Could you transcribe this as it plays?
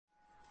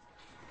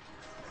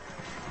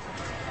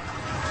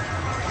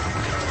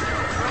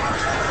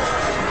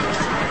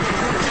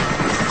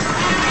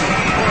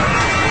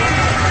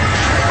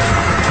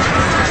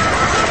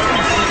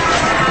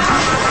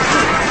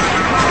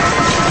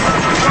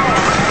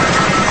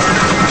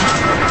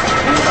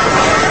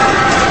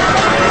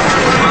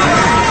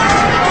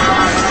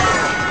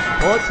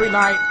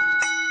night.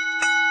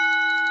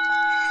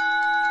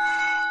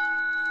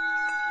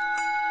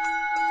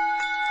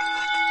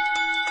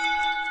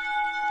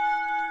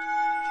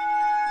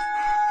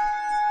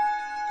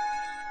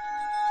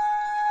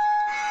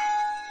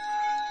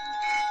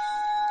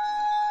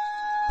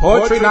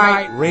 Poetry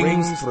night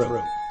rings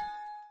through.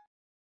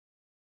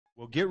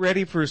 Well, get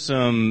ready for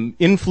some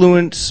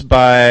influence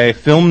by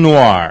film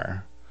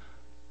noir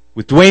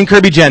with Duane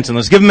Kirby Jensen.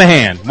 Let's give him a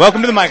hand. Welcome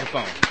to the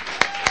microphone.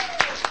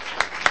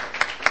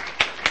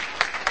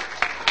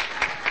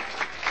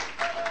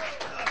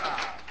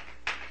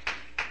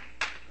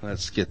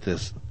 Let's get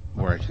this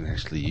where I can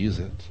actually use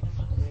it.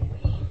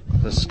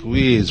 The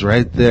squeeze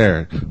right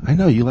there. I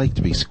know you like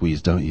to be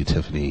squeezed, don't you,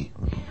 Tiffany?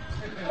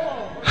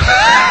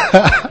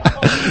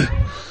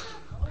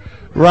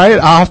 Right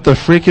off the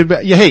freaking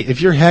bat. Yeah, hey,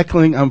 if you're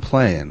heckling, I'm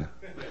playing.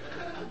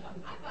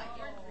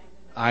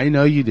 I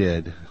know you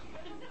did.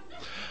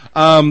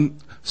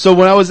 So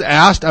when I was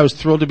asked, I was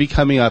thrilled to be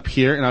coming up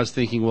here, and I was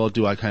thinking, well,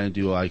 do I kind of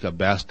do like a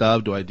best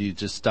of? Do I do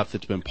just stuff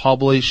that's been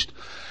published?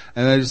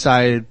 And I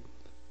decided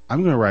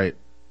I'm going to write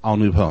all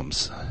new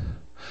poems.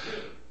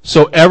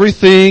 So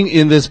everything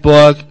in this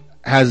book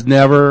has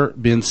never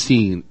been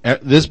seen.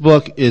 This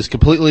book is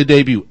completely a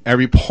debut.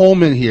 Every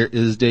poem in here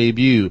is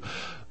debut.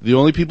 The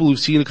only people who've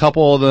seen a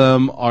couple of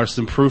them are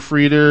some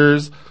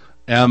proofreaders,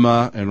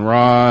 Emma and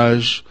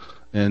Raj,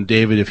 and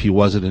David if he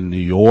wasn't in New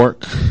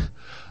York.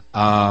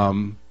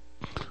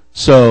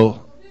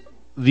 So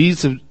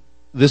this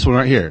one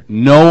right here,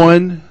 no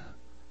one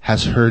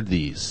has heard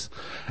these.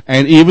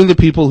 And even the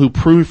people who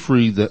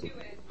proofread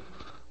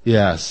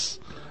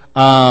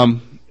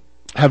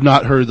have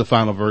not heard the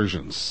final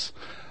versions.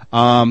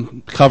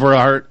 Cover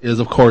art is,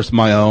 of course,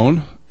 my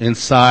own.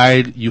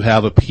 Inside, you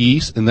have a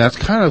piece, and that's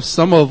kind of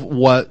some of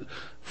what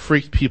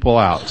freaked people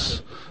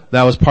out.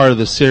 That was part of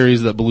the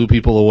series that blew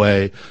people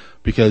away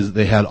because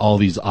they had all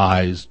these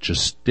eyes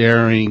just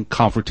staring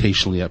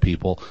confrontationally at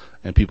people,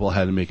 and people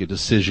had to make a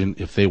decision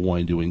if they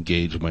wanted to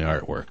engage my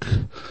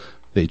artwork.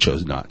 They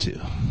chose not to.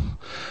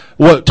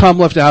 What Tom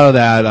left out of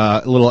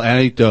that little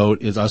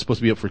anecdote is I was supposed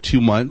to be up for 2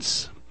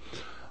 months.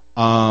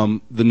 The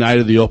night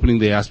of the opening,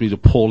 they asked me to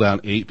pull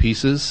down 8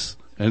 pieces.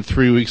 And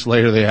 3 weeks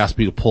later, they asked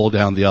me to pull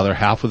down the other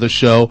half of the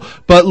show,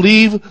 but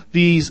leave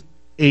these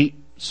 8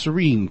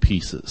 serene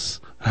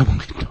pieces. I'm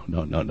like,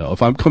 no.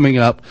 If I'm coming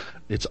up,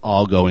 it's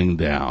all going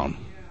down.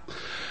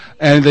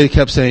 And they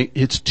kept saying,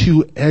 it's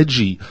too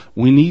edgy.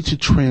 We need to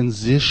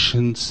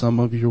transition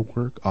some of your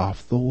work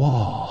off the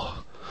wall.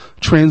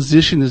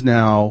 Transition is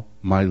now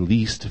my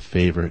least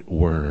favorite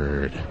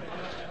word.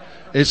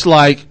 It's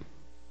like,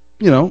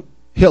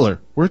 Hitler.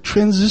 We're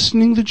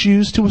transitioning the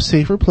Jews to a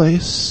safer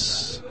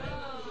place.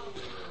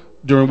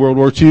 During World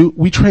War II,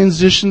 we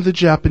transitioned the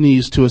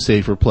Japanese to a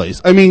safer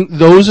place. I mean,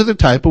 those are the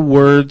type of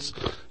words,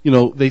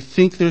 they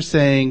think they're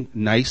saying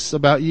nice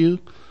about you.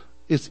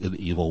 It's an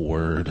evil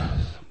word.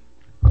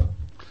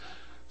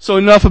 So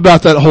enough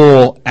about that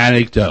whole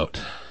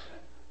anecdote.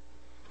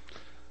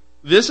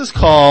 This is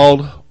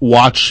called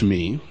Watch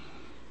Me.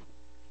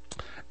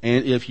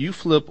 And if you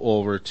flip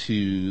over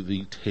to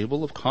the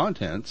table of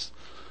contents,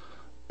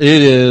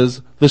 it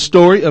is the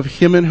story of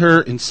him and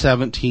her in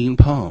 17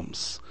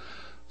 poems.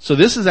 So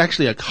this is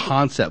actually a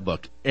concept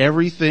book.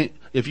 Everything,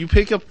 if you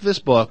pick up this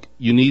book,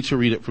 you need to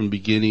read it from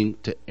beginning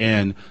to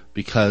end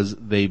because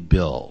they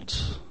build.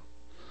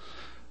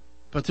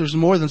 But there's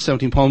more than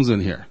 17 poems in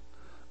here.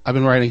 I've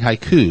been writing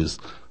haikus.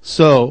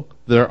 So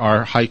there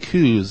are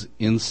haikus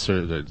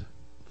inserted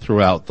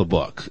throughout the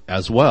book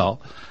as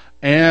well.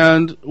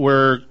 And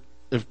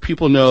if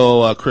people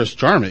know Chris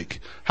Jarmick,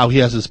 how he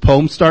has his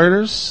poem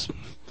starters,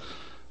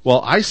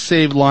 well, I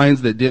saved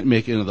lines that didn't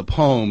make it into the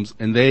poems,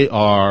 and they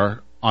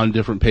are on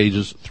different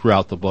pages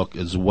throughout the book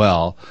as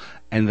well,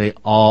 and they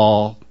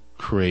all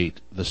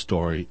create the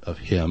story of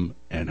him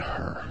and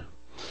her.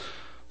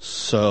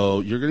 So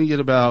you're going to get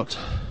about,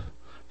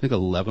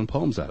 11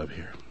 poems out of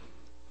here.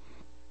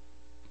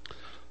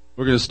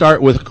 We're going to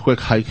start with a quick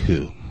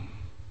haiku.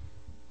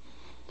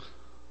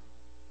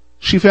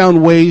 She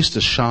found ways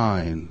to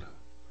shine,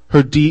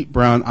 her deep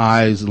brown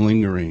eyes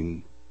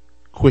lingering,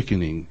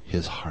 quickening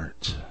his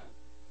heart.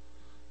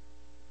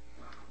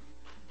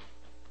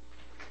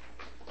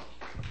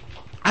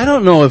 I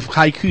don't know if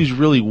haikus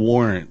really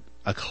warrant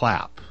a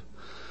clap.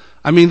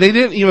 I mean, they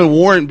didn't even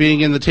warrant being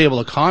in the table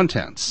of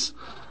contents.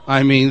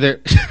 I mean, they're...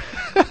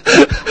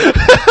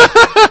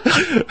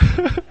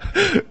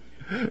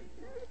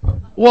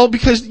 Well,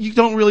 because you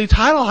don't really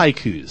title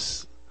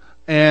haikus.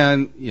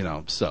 And,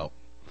 so...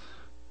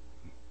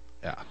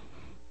 Yeah.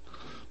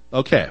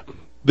 Okay.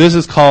 This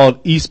is called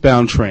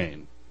Eastbound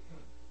Train.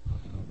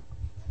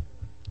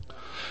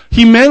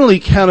 He mentally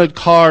counted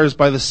cars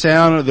by the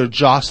sound of their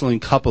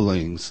jostling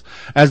couplings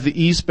as the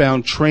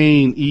eastbound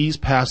train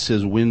eased past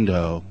his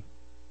window.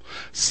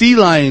 Sea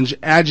lions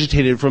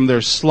agitated from their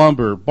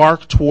slumber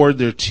barked toward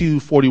their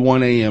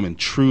 2:41 a.m.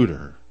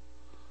 intruder.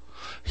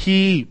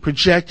 He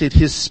projected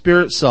his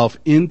spirit self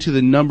into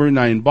the number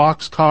 9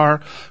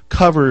 boxcar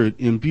covered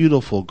in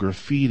beautiful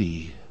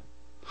graffiti.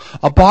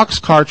 A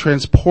boxcar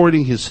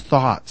transporting his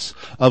thoughts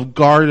of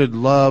guarded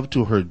love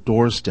to her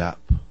doorstep.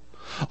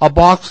 A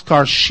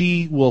boxcar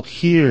she will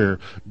hear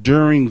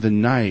during the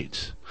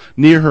night,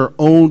 near her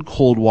own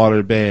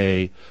Coldwater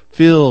Bay,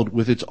 filled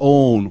with its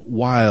own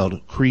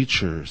wild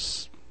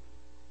creatures.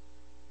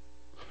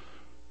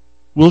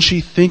 Will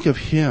she think of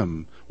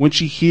him when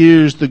she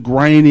hears the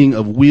grinding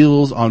of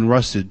wheels on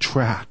rusted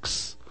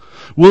tracks?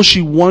 Will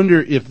she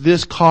wonder if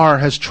this car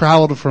has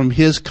traveled from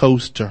his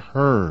coast to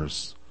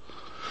hers?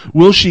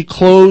 Will she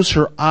close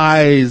her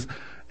eyes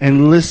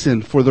and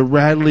listen for the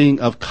rattling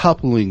of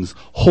couplings,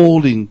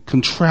 holding,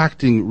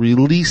 contracting,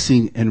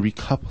 releasing, and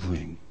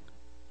recoupling?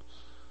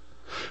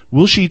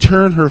 Will she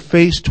turn her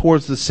face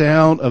towards the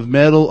sound of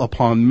metal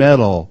upon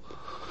metal?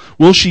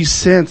 Will she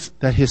sense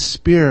that his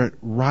spirit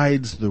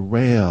rides the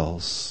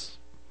rails,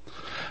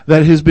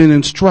 that has been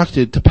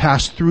instructed to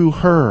pass through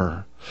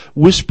her,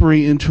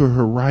 whispering into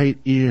her right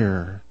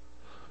ear,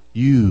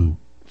 "You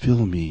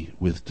fill me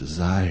with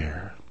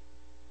desire"?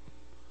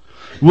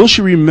 Will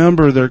she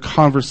remember their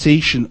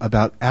conversation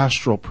about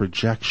astral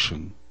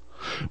projection?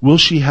 Will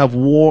she have a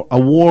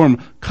warm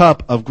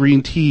cup of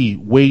green tea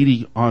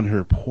waiting on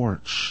her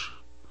porch?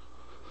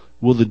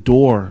 Will the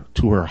door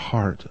to her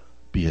heart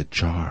be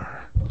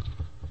ajar?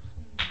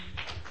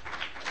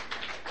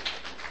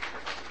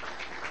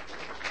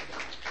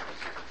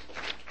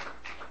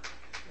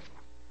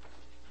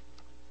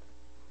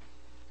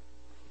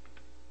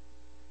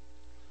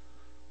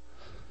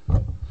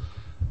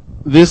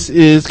 This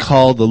is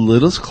called The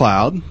Littlest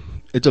Cloud.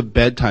 It's a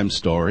bedtime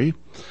story.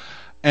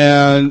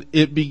 And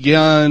it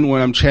began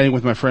when I'm chatting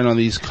with my friend on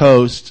the East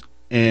Coast,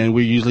 and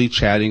we're usually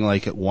chatting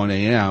like at 1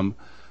 a.m.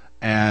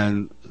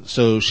 And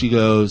so she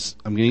goes,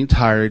 "I'm getting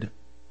tired.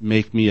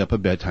 Make me up a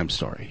bedtime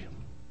story."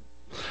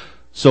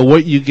 So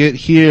what you get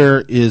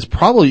here is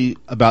probably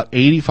about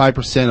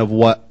 85% of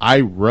what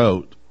I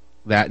wrote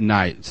that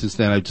night. Since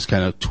then, I just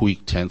kind of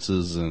tweaked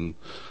tenses and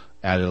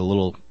added a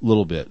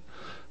little bit.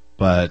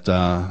 But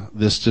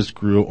this just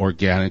grew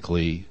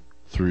organically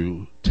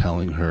through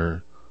telling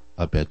her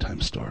a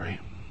bedtime story.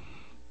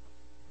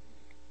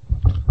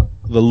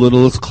 The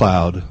Littlest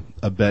Cloud,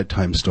 a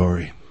bedtime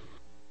story.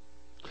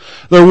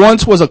 There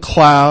once was a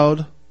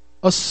cloud,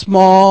 a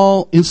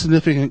small,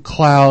 insignificant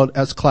cloud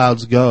as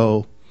clouds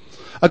go,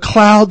 a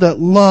cloud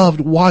that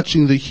loved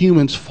watching the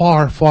humans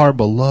far, far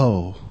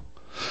below.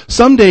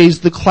 Some days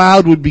the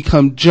cloud would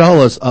become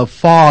jealous of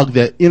fog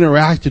that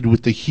interacted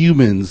with the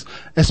humans,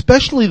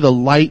 especially the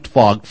light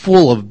fog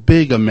full of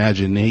big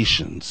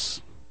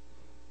imaginations.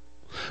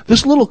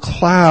 This little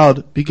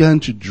cloud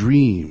began to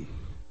dream.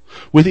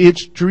 With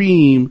its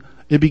dream,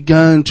 it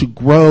began to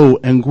grow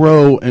and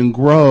grow and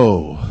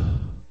grow.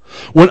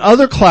 When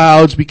other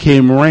clouds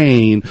became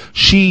rain,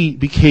 she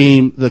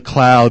became the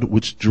cloud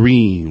which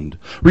dreamed,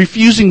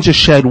 refusing to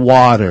shed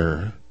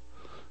water.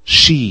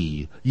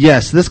 She,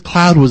 yes, this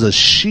cloud was a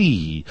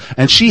she,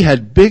 and she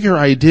had bigger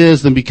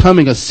ideas than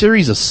becoming a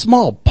series of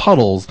small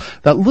puddles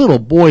that little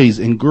boys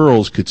and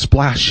girls could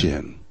splash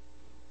in.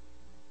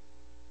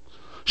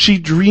 She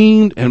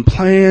dreamed and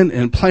planned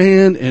and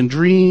planned and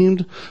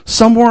dreamed.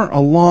 Somewhere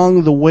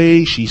along the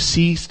way, she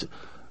ceased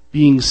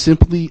being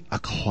simply a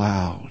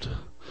cloud.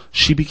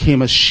 She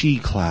became a she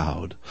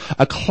cloud,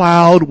 a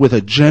cloud with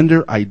a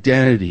gender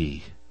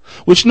identity,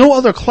 which no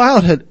other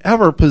cloud had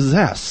ever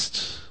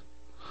possessed.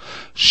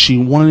 She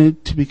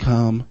wanted to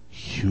become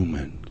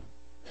human.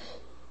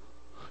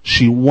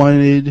 She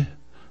wanted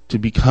to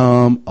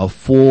become a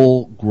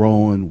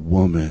full-grown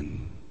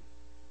woman.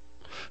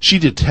 She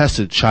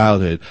detested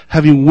childhood,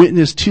 having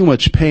witnessed too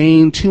much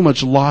pain, too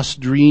much lost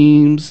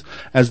dreams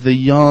as the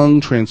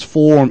young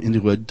transform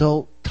into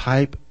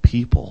adult-type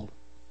people.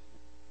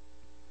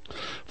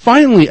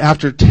 Finally,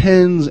 after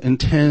tens and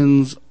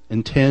tens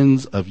and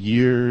tens of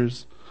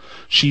years,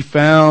 she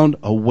found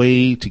a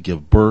way to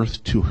give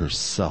birth to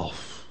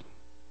herself.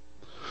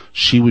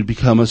 She would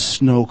become a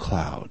snow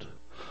cloud,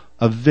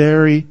 a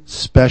very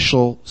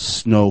special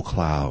snow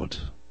cloud.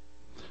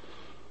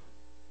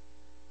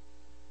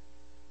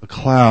 A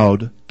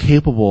cloud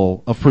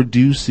capable of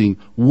producing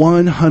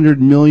 100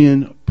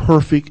 million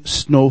perfect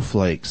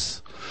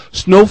snowflakes.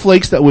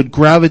 Snowflakes that would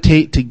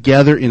gravitate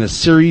together in a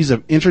series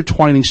of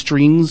intertwining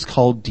strings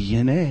called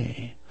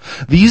DNA.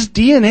 These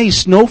DNA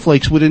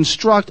snowflakes would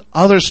instruct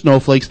other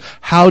snowflakes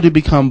how to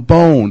become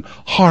bone,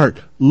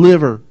 heart,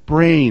 liver,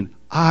 brain,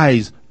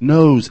 eyes,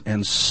 nose,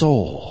 and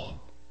soul.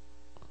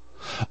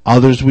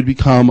 Others would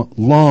become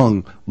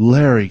lung,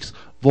 larynx,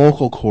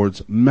 vocal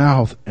cords,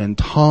 mouth, and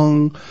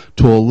tongue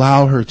to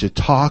allow her to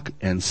talk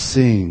and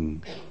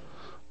sing.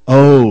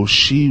 Oh,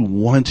 she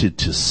wanted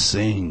to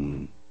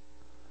sing.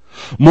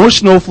 More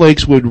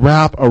snowflakes would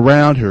wrap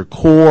around her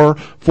core,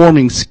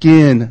 forming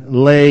skin,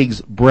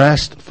 legs,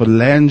 breast,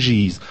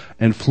 phalanges,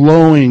 and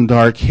flowing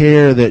dark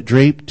hair that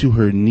draped to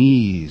her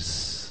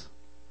knees.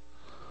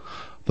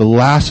 The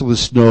last of the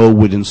snow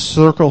would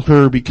encircle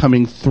her,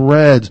 becoming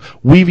threads,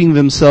 weaving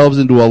themselves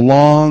into a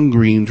long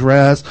green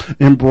dress,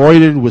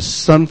 embroidered with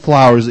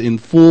sunflowers in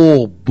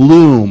full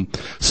bloom.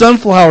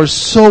 Sunflowers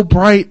so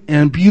bright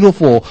and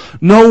beautiful,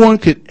 no one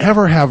could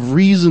ever have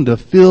reason to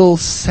feel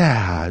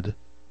sad.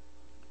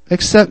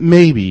 Except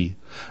maybe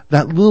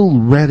that little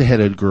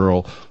red-headed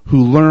girl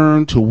who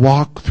learned to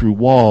walk through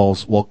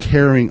walls while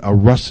carrying a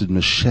rusted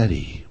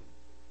machete.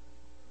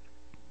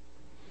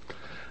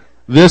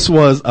 This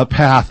was a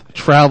path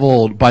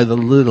traveled by the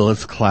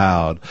littlest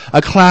cloud,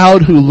 a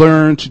cloud who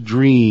learned to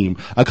dream,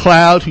 a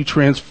cloud who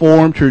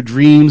transformed her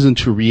dreams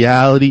into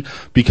reality,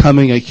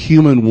 becoming a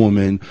human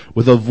woman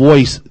with a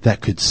voice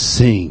that could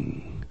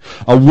sing.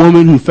 A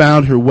woman who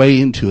found her way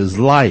into his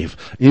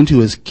life, into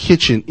his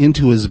kitchen,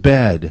 into his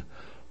bed.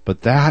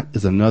 But that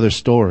is another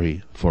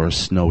story for a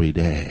snowy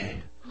day.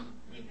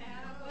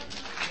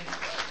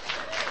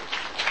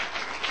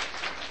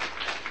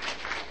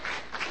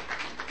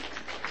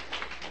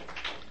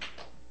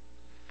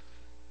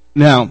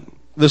 Now,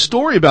 the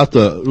story about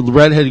the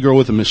redheaded girl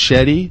with a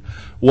machete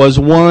was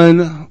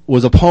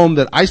a poem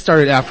that I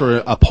started after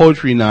a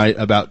poetry night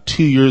about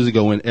 2 years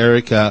ago when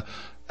Erica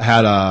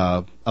had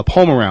a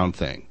poem around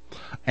thing.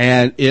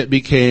 And it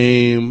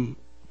became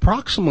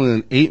approximately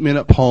an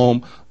 8-minute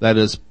poem that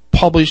is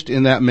published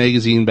in that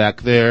magazine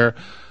back there,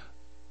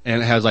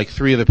 and it has like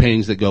 3 of the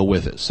paintings that go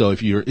with it. So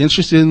if you're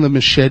interested in the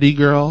machete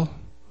girl,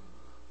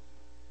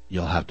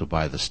 you'll have to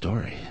buy the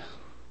story.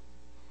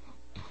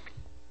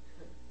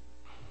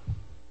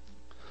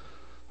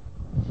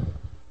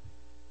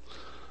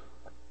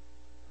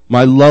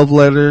 My love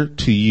letter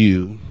to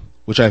you,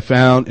 which I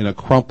found in a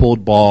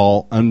crumpled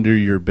ball under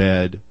your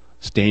bed,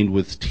 stained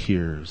with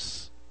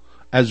tears,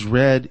 as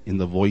read in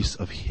the voice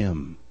of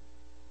him.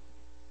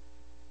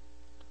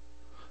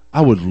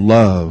 I would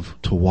love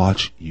to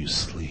watch you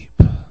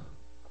sleep.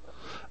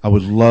 I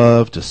would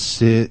love to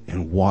sit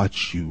and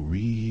watch you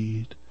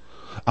read.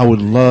 I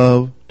would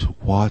love to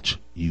watch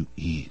you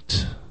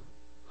eat.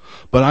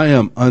 But I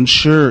am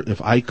unsure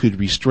if I could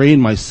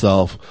restrain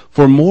myself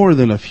for more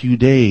than a few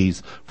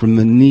days from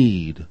the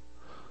need,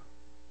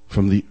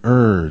 from the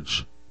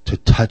urge to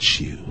touch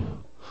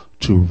you,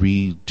 to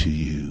read to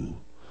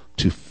you,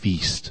 to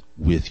feast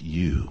with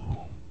you.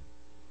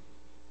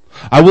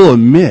 I will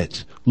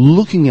admit,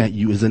 looking at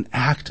you is an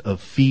act of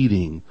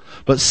feeding,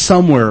 but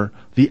somewhere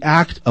the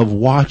act of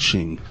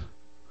watching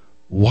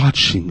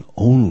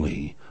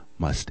only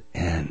must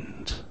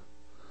end.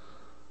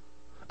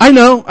 I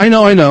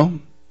know.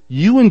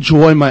 You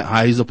enjoy my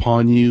eyes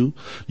upon you.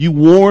 You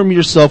warm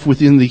yourself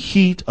within the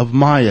heat of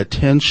my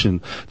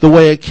attention, the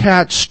way a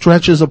cat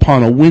stretches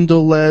upon a window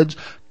ledge,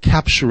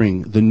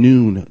 capturing the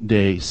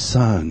noonday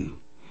sun.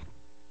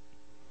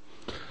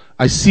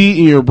 I see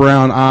in your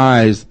brown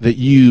eyes that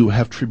you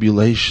have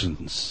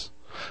tribulations,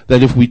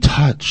 that if we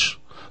touch,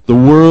 the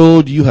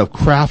world you have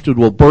crafted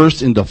will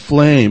burst into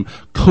flame,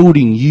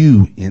 coating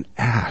you in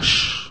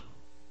ash.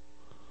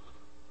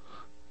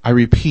 I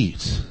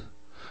repeat,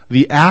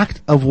 the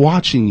act of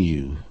watching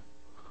you,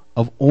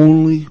 of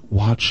only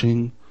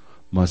watching,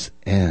 must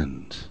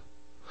end.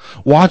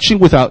 Watching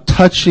without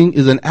touching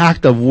is an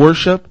act of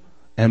worship,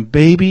 and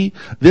baby,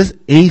 this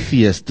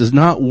atheist does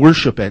not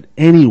worship at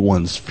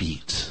anyone's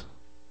feet.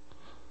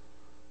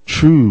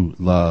 True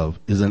love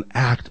is an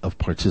act of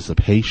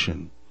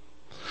participation.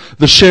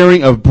 The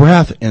sharing of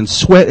breath and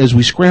sweat as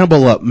we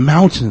scramble up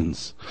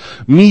mountains.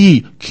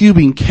 Me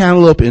cubing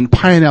cantaloupe and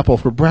pineapple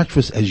for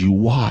breakfast as you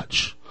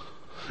watch.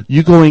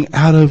 You going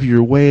out of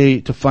your way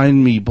to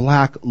find me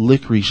black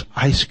licorice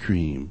ice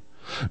cream.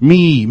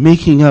 Me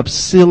making up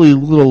silly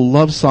little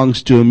love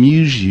songs to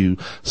amuse you,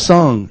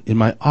 sung in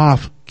my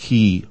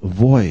off-key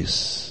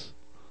voice.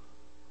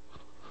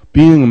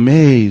 Being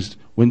amazed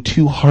when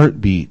 2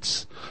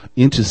 heartbeats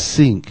into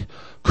sync,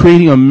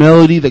 creating a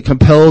melody that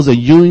compels a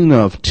union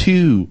of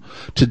 2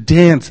 to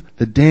dance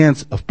the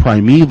dance of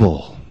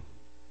primeval.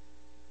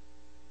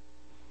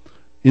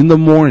 In the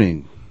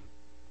morning,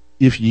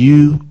 if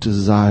you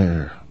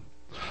desire,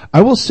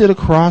 I will sit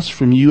across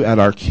from you at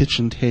our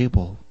kitchen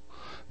table,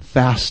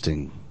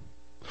 fasting,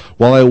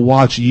 while I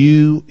watch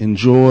you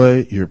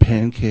enjoy your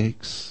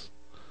pancakes.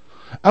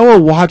 I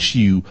will watch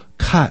you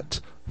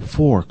cut,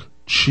 fork,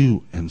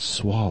 chew, and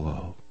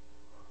swallow.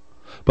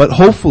 But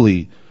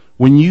hopefully,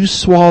 when you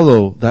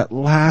swallow that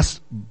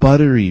last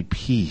buttery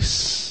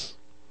piece,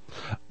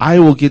 I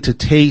will get to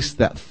taste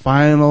that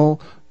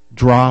final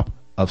drop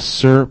of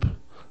syrup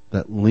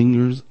that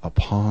lingers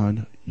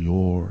upon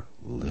your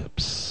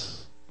lips.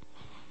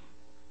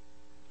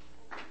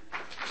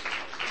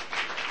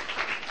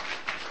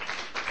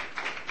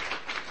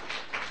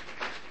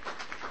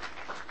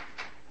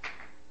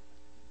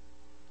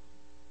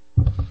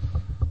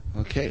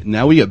 Okay,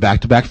 now we get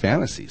back-to-back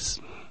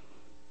fantasies.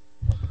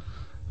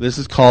 This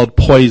is called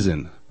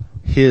Poison,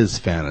 his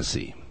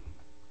fantasy.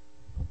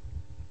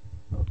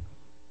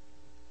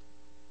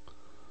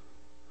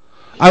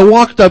 I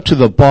walked up to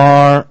the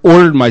bar,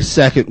 ordered my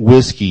second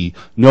whiskey,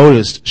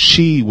 noticed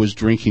she was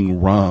drinking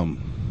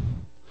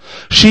rum.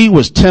 She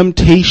was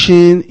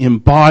temptation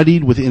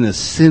embodied within a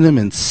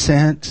cinnamon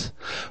scent,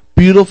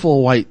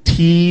 beautiful white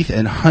teeth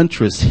and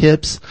huntress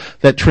hips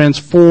that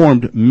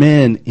transformed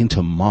men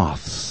into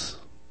moths.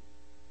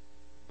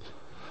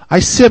 I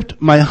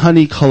sipped my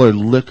honey-colored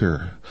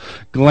liquor,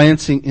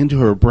 glancing into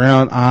her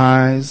brown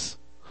eyes.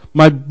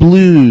 My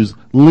blues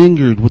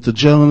lingered with the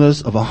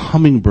gentleness of a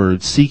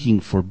hummingbird seeking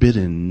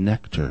forbidden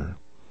nectar.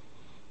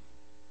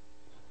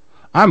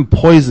 I'm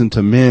poison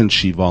to men,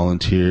 she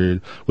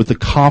volunteered, with the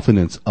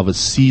confidence of a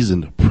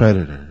seasoned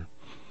predator.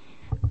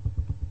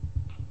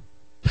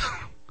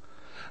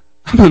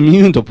 I'm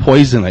immune to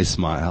poison, I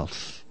smiled.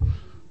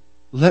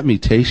 Let me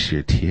taste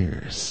your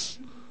tears.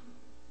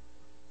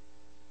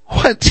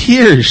 What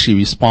tears? She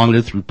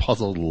responded through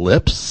puzzled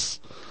lips.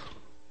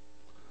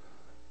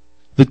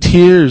 The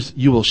tears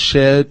you will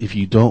shed if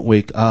you don't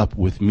wake up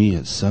with me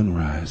at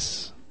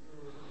sunrise.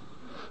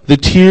 The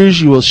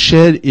tears you will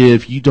shed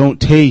if you don't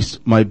taste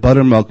my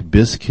buttermilk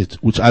biscuits,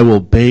 which I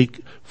will bake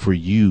for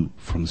you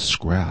from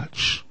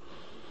scratch.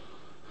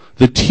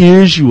 The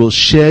tears you will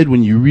shed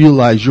when you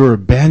realize your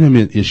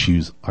abandonment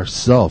issues are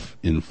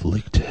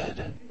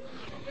self-inflicted.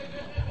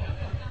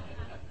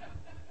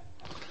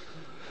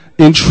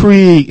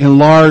 Intrigue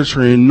enlarged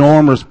her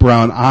enormous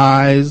brown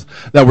eyes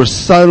that were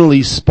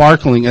suddenly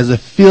sparkling as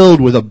if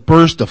filled with a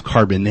burst of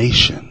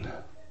carbonation.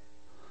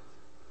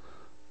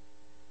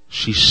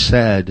 She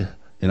said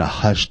in a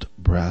hushed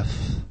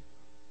breath,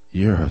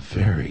 "You're a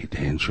very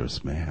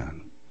dangerous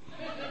man."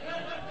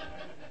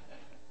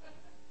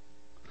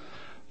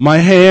 My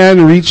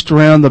hand reached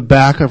around the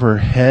back of her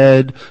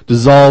head,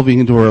 dissolving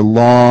into her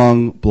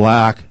long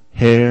black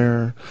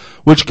hair,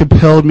 which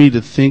compelled me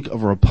to think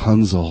of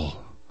Rapunzel.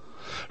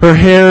 Her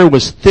hair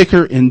was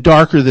thicker and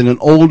darker than an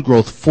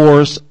old-growth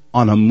forest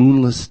on a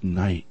moonless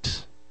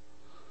night.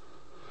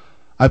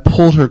 I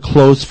pulled her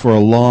close for a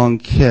long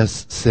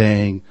kiss,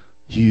 saying,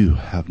 "You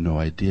have no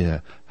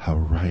idea how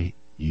right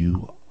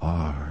you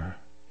are."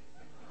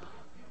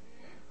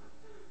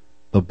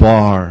 The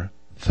bar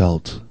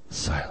felt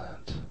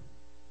silent.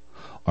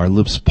 Our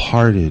lips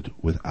parted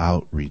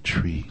without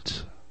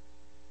retreat.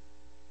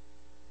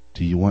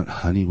 "Do you want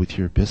honey with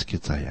your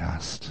biscuits?" I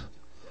asked.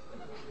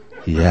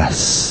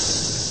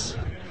 "Yes."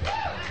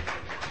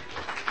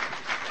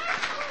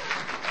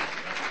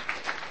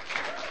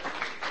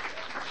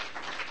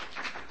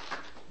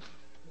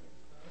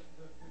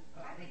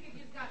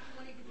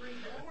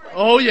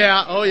 Oh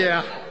yeah, oh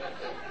yeah.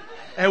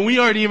 And we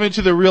aren't even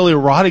to the real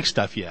erotic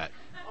stuff yet.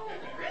 Oh,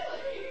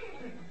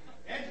 really?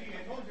 Angie,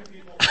 I told you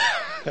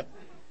people.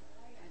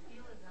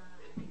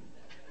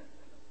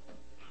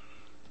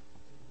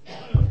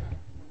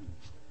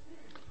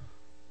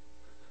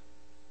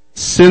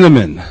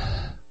 Cinnamon,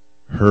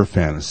 her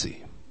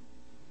fantasy.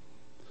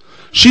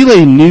 She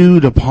lay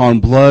nude upon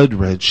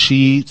blood-red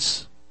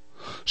sheets.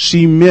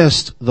 She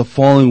missed the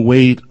falling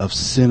weight of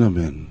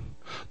cinnamon,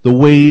 the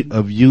weight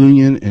of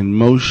union and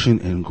motion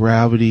and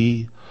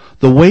gravity,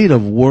 the weight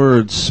of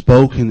words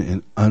spoken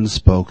and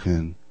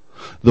unspoken,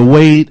 the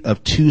weight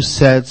of two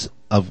sets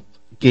of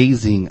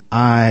gazing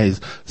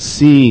eyes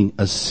seeing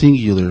a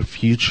singular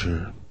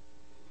future.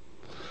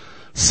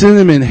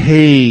 Cinnamon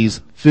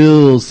haze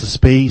fills the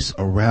space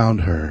around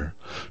her,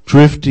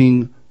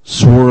 drifting,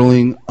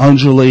 swirling,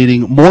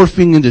 undulating,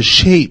 morphing into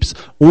shapes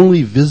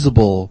only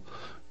visible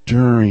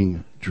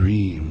during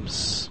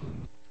dreams.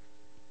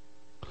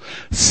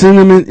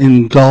 Cinnamon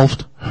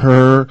engulfed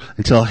her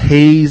until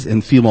haze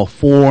and female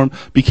form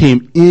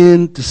became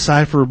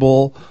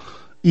indecipherable,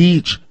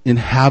 each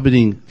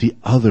inhabiting the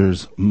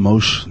other's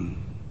motion.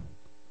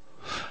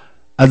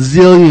 A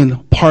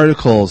zillion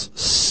particles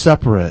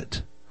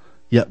separate,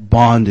 yet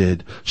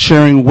bonded,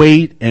 sharing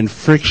weight and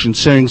friction,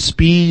 sharing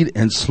speed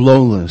and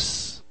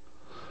slowness.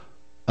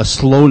 A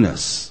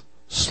slowness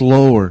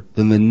slower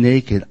than the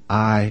naked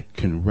eye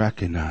can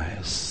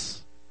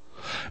recognize.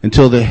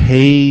 Until the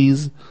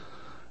haze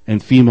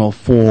and female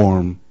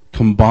form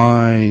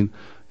combine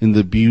in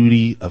the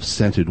beauty of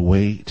scented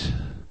weight,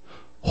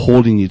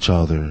 holding each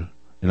other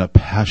in a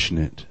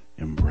passionate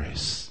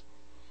embrace.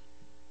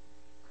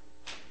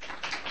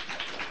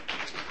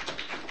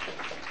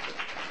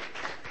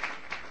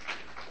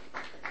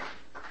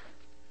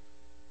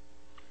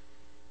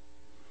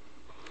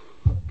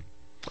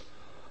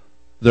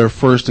 Their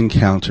first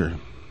encounter.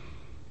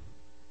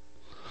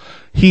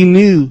 He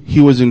knew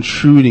he was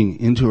intruding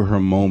into her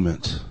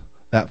moment.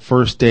 That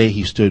first day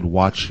he stood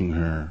watching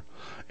her.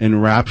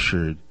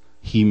 Enraptured,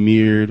 he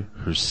mirrored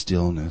her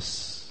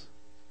stillness.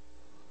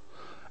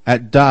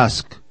 At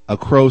dusk, a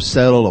crow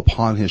settled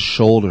upon his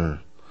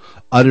shoulder,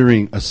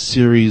 uttering a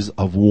series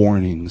of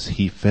warnings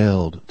he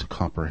failed to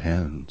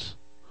comprehend.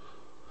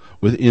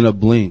 Within a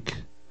blink,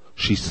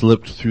 she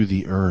slipped through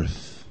the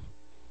earth.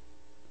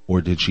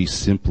 Or did she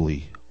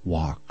simply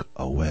walk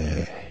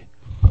away?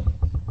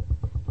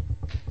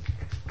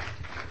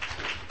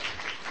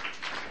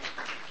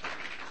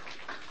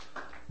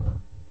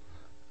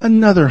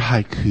 Another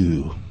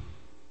haiku.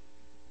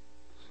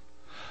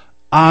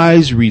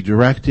 Eyes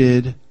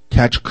redirected,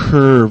 catch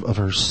curve of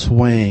her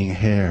swaying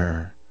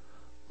hair.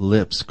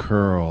 Lips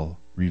curl,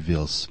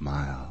 reveals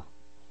smile.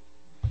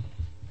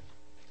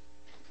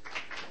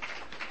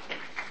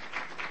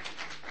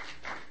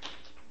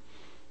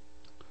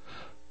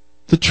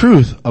 The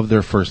truth of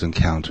their first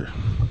encounter.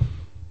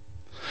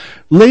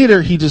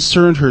 Later, he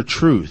discerned her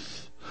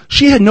truth.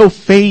 She had no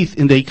faith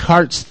in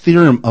Descartes'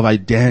 theorem of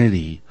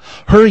identity.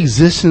 Her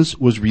existence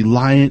was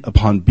reliant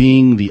upon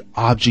being the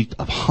object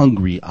of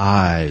hungry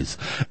eyes,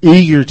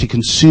 eager to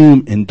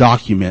consume and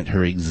document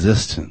her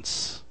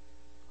existence.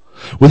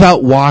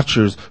 Without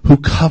watchers who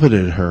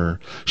coveted her,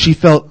 she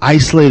felt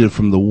isolated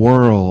from the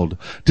world,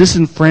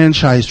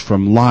 disenfranchised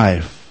from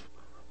life,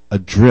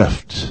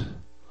 adrift,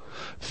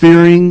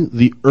 fearing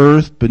the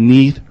earth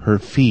beneath her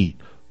feet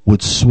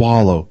would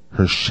swallow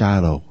her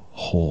shadow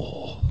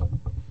whole.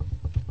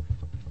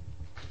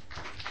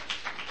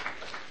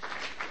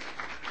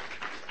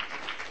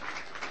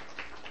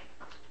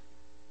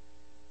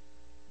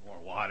 More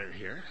water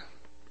here.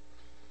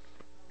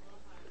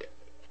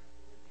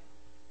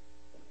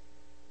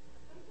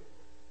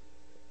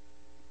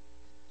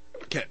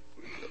 Okay.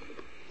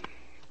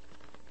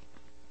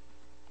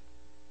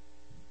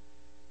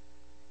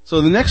 So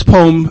the next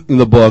poem in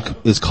the book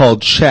is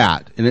called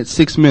Chat, and it's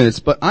 6 minutes,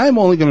 but I'm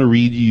only going to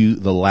read you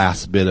the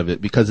last bit of it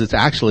because it's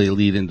actually a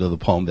lead into the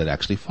poem that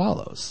actually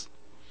follows.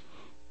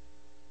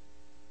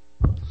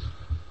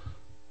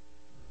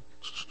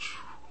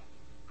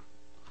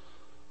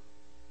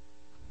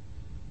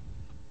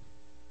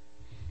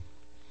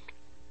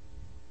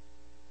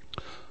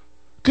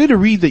 Good to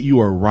read that you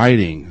are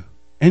writing.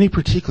 Any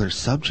particular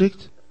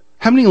subject?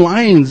 How many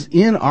lines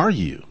in are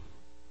you?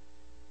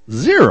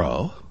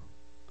 0?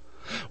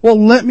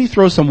 Well, let me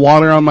throw some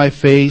water on my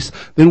face,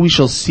 then we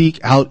shall seek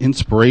out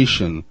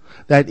inspiration.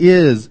 That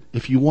is,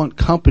 if you want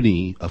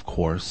company, of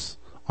course,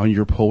 on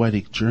your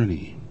poetic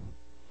journey.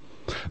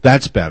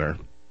 That's better.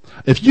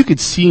 If you could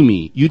see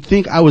me, you'd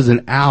think I was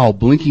an owl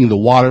blinking the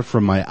water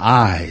from my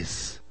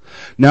eyes.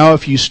 Now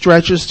if you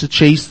stretch us to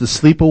chase the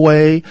sleep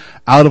away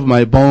out of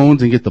my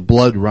bones and get the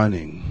blood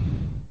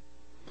running.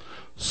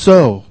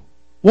 So,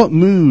 what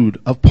mood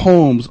of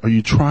poems are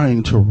you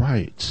trying to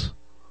write?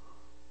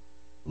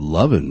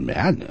 Love and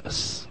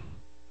madness.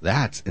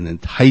 That's an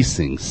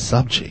enticing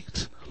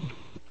subject.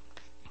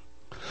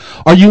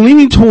 Are you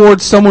leaning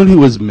towards someone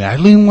who is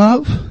madly in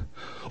love?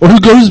 Or who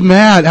goes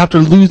mad after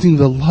losing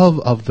the love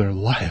of their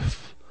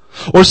life?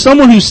 Or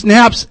someone who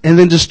snaps and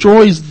then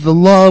destroys the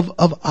love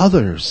of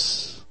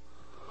others?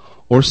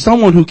 Or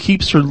someone who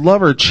keeps her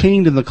lover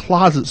chained in the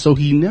closet so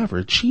he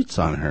never cheats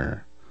on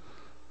her?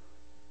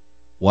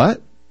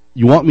 What?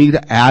 You want me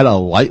to add a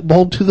light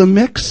bulb to the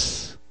mix?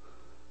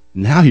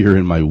 Now you're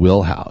in my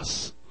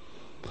wheelhouse.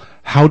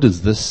 How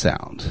does this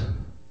sound?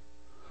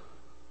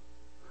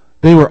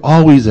 They were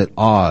always at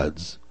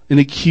odds, in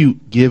a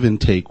cute give and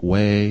take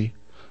way.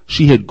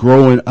 She had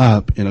grown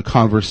up in a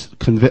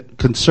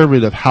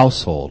conservative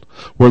household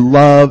where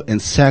love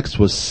and sex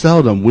was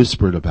seldom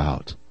whispered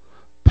about.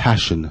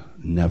 Passion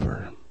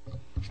never.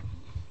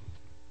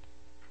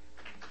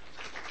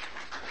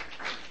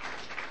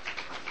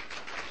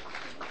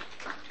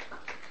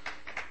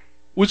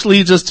 Which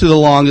leads us to the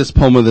longest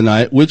poem of the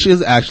night, which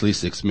is actually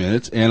 6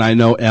 minutes. And I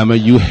know, Emma,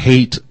 you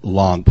hate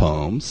long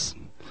poems.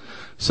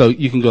 So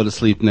you can go to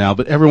sleep now,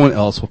 but everyone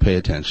else will pay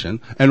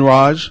attention. And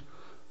Raj,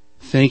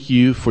 thank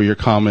you for your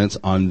comments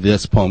on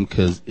this poem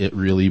because it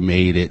really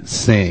made it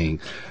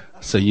sing.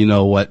 So you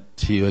know what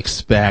to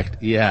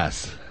expect.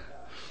 Yes.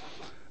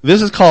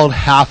 This is called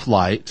Half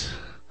Light,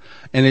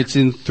 and it's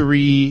in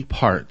 3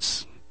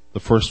 parts. The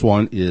first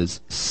one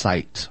is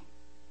Sight.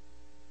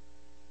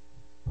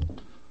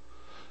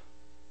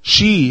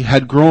 She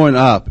had grown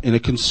up in a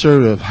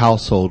conservative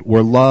household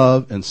where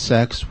love and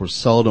sex were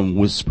seldom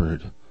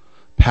whispered,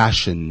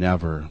 passion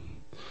never.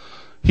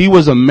 He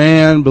was a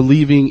man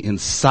believing in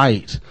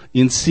sight,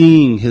 in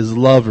seeing his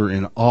lover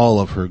in all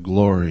of her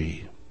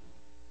glory.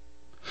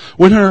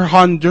 When her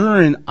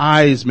Honduran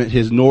eyes met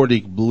his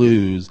Nordic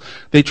blues,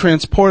 they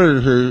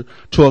transported her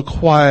to a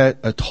quiet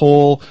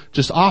atoll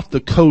just off the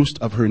coast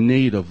of her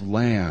native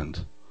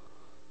land.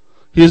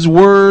 His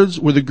words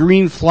were the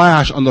green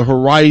flash on the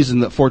horizon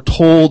that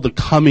foretold the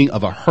coming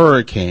of a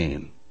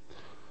hurricane.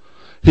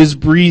 His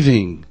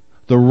breathing,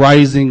 the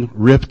rising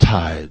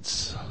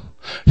riptides.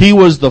 He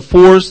was the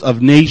force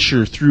of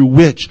nature through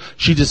which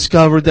she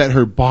discovered that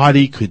her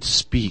body could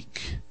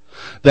speak,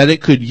 that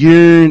it could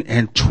yearn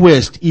and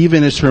twist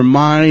even as her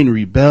mind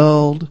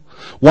rebelled,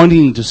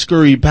 wanting to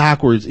scurry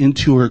backwards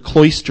into her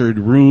cloistered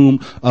room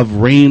of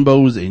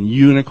rainbows and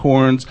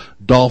unicorns,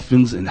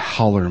 dolphins and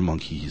howler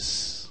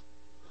monkeys.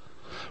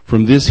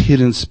 From this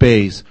hidden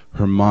space,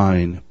 her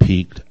mind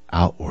peeked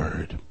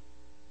outward.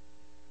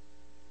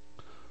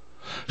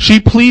 She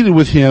pleaded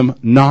with him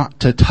not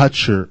to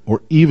touch her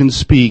or even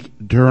speak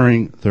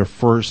during their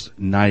first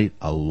night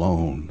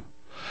alone,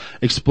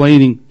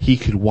 explaining he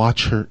could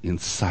watch her in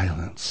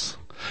silence.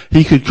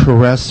 He could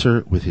caress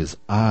her with his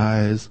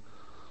eyes.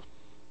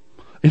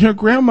 In her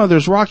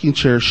grandmother's rocking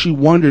chair, she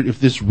wondered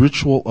if this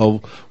ritual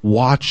of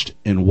watched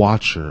and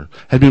watcher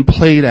had been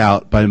played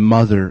out by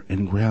mother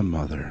and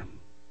grandmother.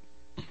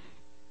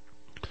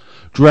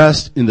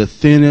 Dressed in the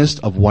thinnest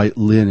of white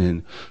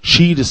linen,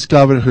 she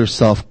discovered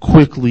herself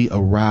quickly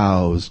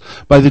aroused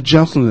by the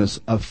gentleness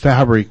of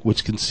fabric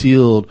which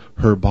concealed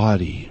her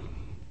body.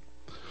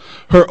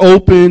 Her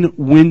open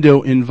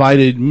window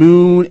invited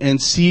moon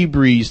and sea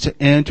breeze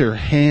to enter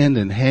hand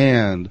in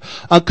hand,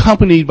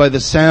 accompanied by the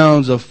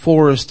sounds of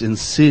forest and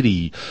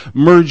city,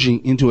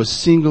 merging into a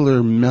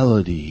singular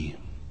melody.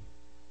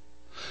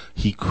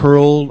 He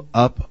curled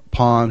up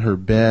upon her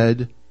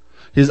bed,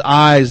 his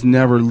eyes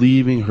never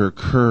leaving her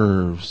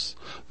curves.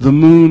 The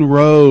moon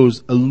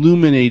rose,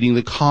 illuminating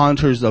the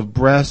contours of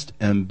breast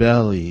and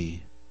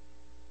belly.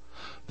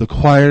 The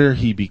quieter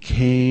he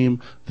became,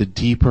 the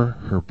deeper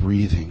her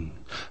breathing.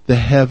 The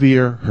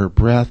heavier her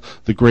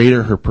breath, the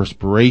greater her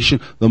perspiration.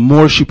 The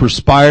more she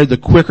perspired, the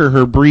quicker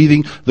her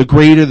breathing, the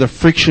greater the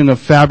friction of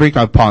fabric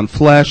upon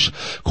flesh.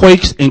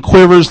 Quakes and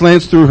quivers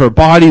lanced through her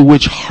body,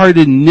 which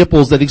hardened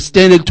nipples that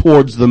extended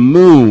towards the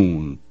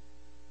moon.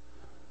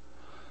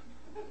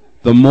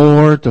 The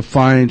more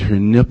defined her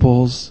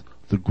nipples,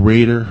 the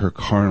greater her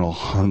carnal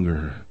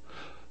hunger,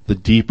 the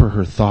deeper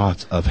her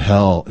thoughts of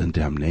hell and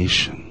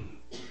damnation.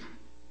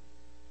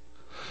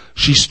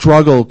 She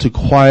struggled to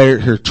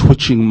quiet her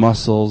twitching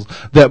muscles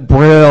that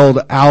brailed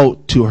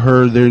out to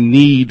her their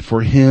need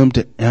for him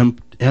to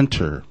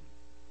enter.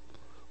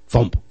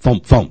 Thump,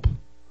 thump, thump.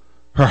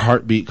 Her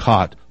heartbeat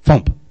caught.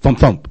 Thump, thump,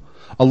 thump.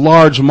 A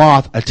large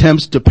moth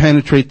attempts to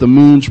penetrate the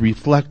moon's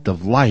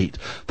reflective light.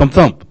 Thump,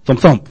 thump, thump,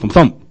 thump, thump,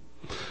 thump.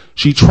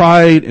 She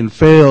tried and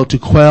failed to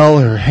quell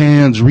her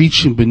hands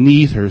reaching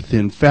beneath her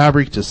thin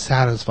fabric to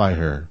satisfy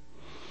her.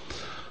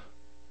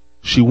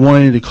 She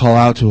wanted to call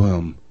out to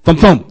him. Thump,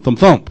 thump, thump,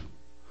 thump.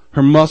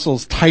 Her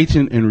muscles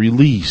tightened and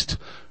released.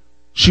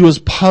 She was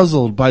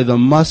puzzled by the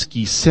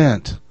musky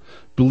scent,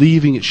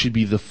 believing it should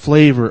be the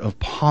flavor of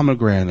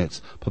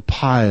pomegranates,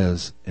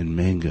 papayas, and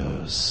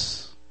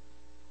mangoes.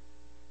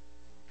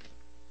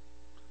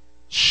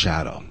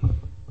 Shadow.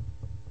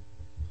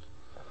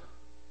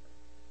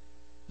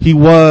 He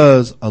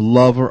was a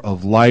lover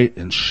of light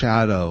and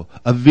shadow,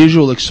 a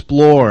visual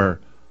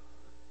explorer.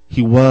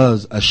 He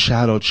was a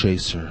shadow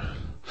chaser.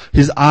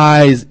 His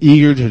eyes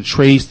eager to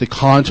trace the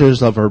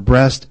contours of her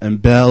breast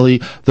and belly,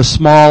 the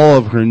small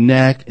of her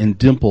neck and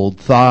dimpled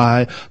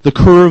thigh, the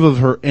curve of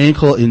her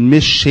ankle and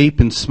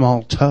misshapen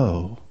small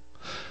toe.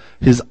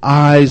 His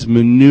eyes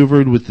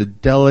maneuvered with the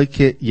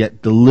delicate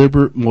yet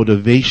deliberate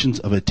motivations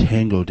of a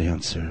tango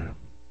dancer.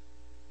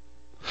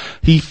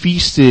 He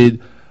feasted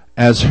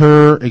as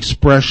her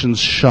expressions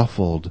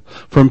shuffled,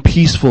 from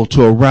peaceful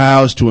to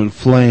aroused to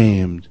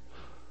inflamed.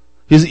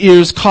 His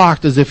ears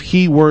cocked as if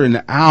he were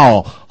an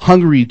owl,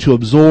 hungry to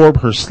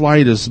absorb her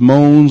slightest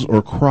moans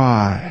or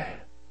cry.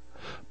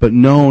 But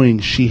knowing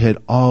she had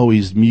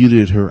always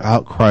muted her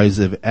outcries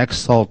of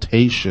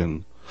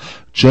exaltation,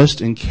 just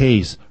in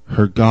case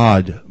her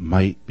God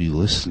might be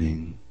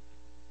listening.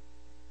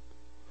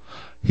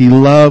 He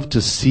loved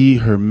to see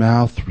her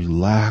mouth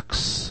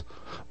relax,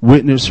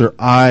 witness her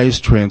eyes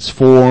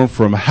transform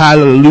from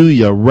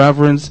hallelujah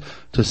reverence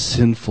to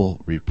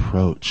sinful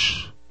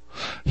reproach.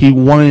 He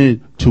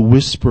wanted to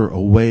whisper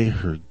away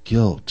her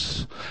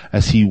guilt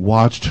as he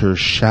watched her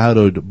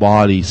shadowed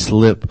body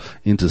slip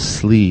into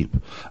sleep,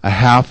 a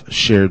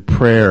half-shared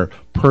prayer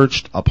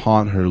perched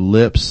upon her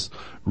lips,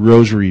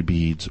 rosary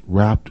beads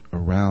wrapped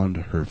around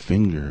her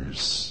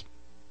fingers.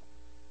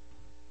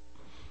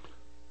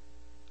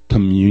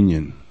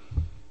 Communion.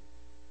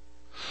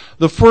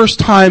 The first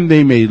time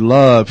they made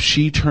love,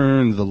 she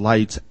turned the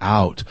lights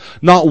out,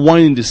 not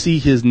wanting to see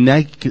his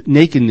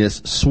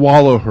nakedness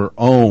swallow her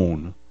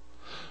own.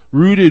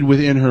 Rooted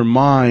within her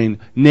mind,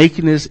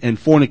 nakedness and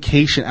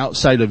fornication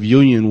outside of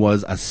union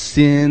was a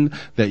sin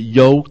that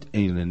yoked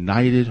and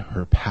ignited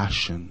her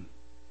passion.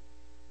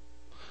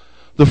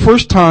 The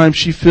first time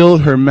she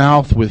filled her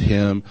mouth with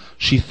him,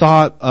 she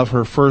thought of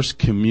her first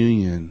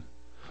communion.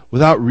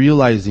 Without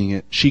realizing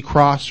it, she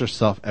crossed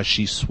herself as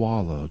she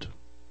swallowed.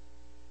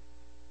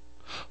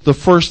 The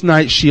first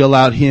night she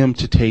allowed him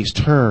to taste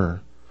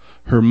her,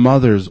 her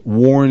mother's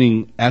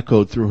warning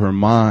echoed through her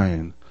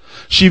mind.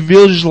 She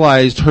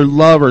visualized her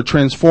lover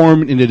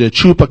transformed into the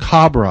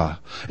chupacabra,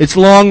 its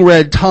long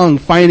red tongue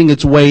finding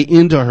its way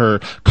into her,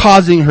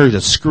 causing her to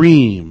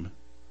scream.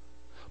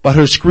 But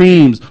her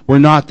screams were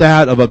not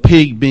that of a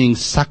pig being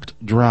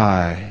sucked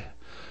dry,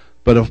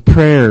 but of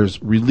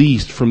prayers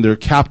released from their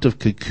captive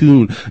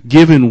cocoon,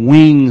 given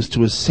wings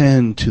to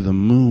ascend to the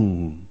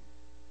moon.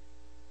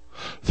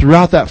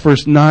 Throughout that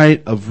first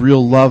night of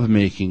real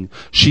lovemaking,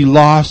 she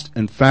lost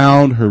and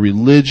found her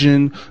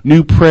religion,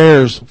 new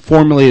prayers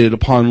formulated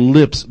upon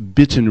lips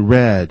bitten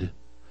red.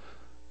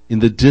 In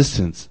the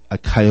distance, a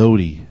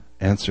coyote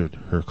answered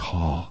her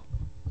call.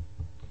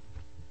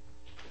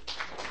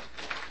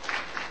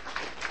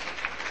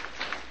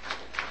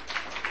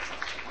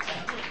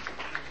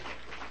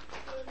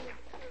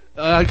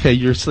 Okay,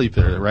 you're asleep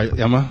there, right,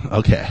 Emma?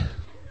 Okay.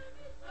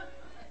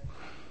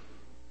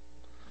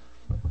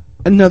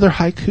 Another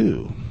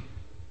haiku.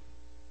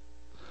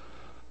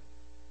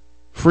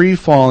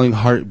 Free-falling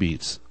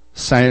heartbeats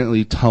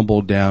silently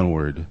tumble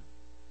downward,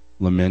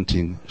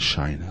 lamenting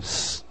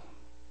shyness.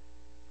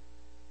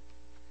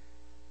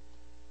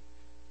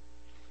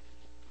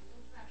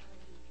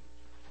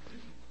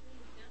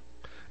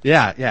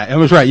 Yeah,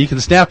 Emma's right. You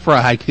can snap for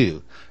a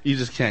haiku. You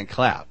just can't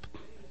clap.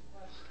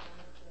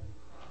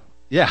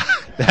 Yeah,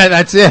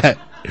 that's it.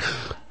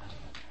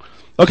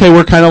 Okay,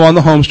 we're kind of on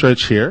the home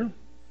stretch here.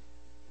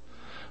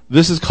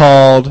 This is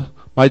called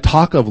My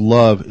Talk of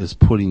Love is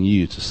Putting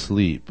You to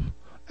Sleep,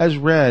 as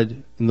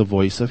read in the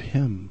voice of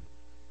him.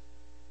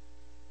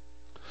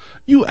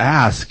 You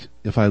ask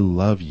if I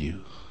love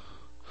you.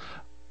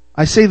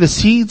 I say the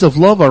seeds of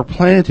love are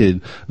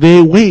planted. They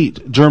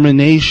await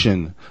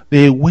germination.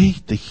 They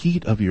await the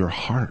heat of your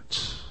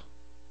heart.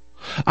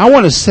 I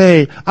want to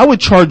say I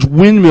would charge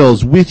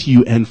windmills with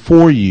you and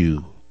for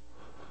you.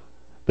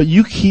 But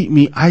you keep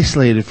me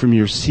isolated from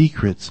your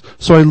secrets,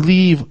 so I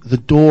leave the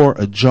door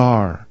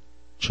ajar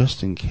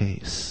just in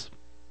case.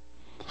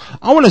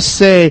 I want to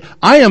say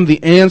I am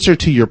the answer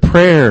to your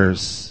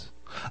prayers.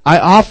 I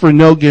offer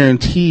no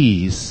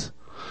guarantees.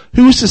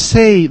 Who's to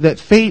say that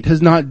fate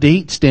has not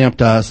date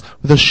stamped us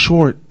with a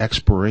short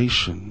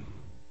expiration?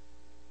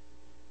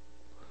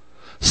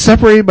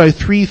 Separated by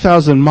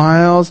 3,000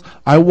 miles,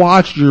 I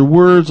watched your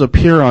words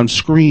appear on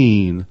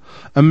screen.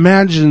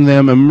 Imagine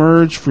them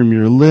emerge from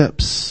your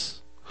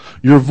lips.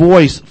 Your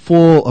voice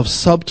full of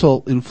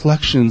subtle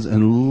inflections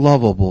and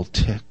lovable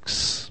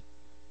ticks.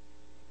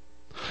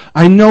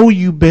 I know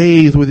you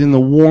bathe within the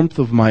warmth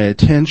of my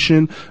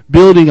attention,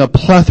 building a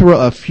plethora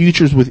of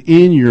futures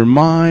within your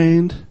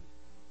mind.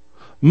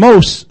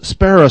 Most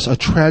spare us a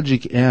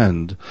tragic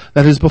end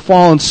that has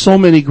befallen so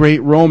many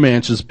great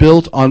romances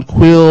built on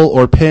quill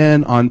or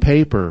pen on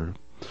paper,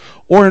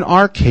 or in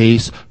our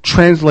case,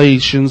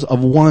 translations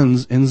of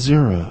ones and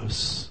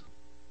zeros.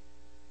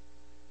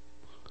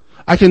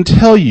 I can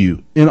tell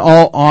you in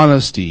all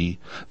honesty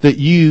that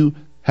you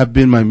have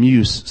been my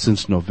muse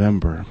since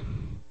November.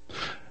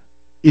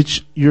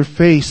 It's your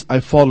face I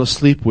fall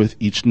asleep with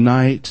each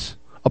night.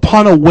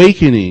 Upon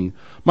awakening,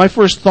 my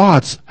first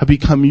thoughts have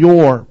become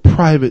your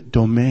private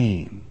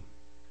domain.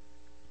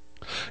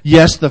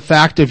 Yes, the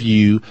fact of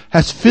you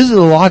has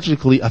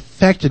physiologically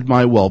affected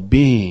my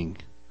well-being.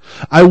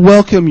 I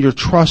welcome your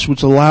trust,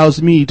 which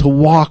allows me to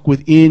walk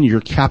within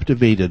your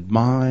captivated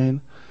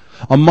mind,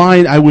 a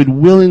mind I would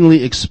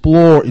willingly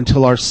explore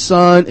until our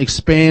sun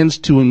expands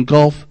to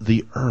engulf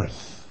the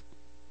earth.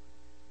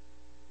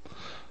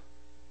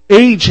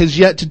 Age has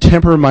yet to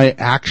temper my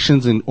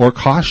actions or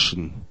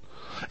caution.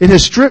 It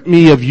has stripped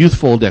me of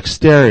youthful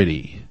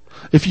dexterity.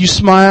 If you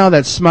smile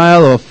that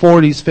smile of a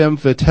 40s femme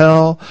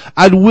fatale,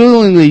 I'd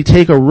willingly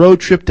take a road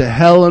trip to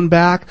hell and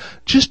back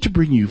just to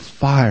bring you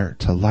fire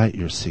to light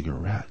your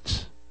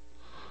cigarette.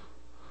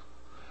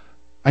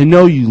 I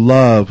know you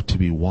love to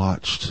be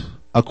watched,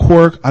 a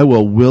quirk I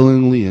will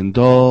willingly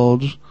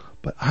indulge,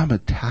 but I'm a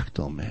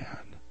tactile man,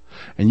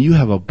 and you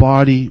have a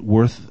body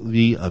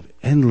worthy of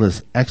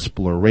endless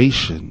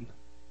exploration.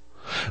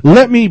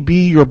 Let me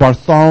be your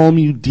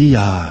Bartholomew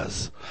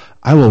Diaz.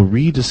 I will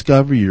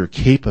rediscover your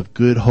Cape of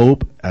Good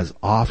Hope as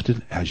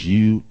often as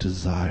you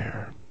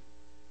desire.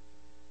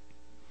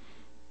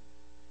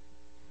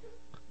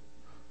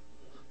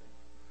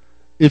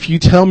 If you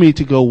tell me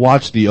to go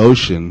watch the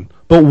ocean,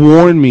 but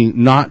warn me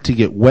not to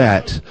get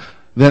wet,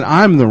 then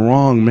I'm the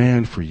wrong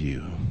man for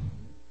you.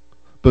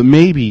 But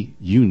maybe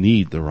you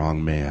need the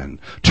wrong man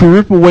to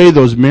rip away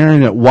those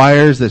marionette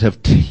wires that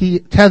have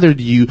tethered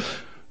you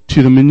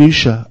to the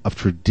minutia of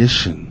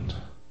tradition.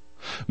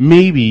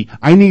 Maybe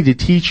I need to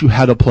teach you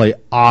how to play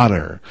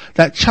otter,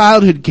 that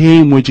childhood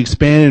game which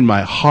expanded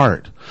my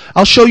heart.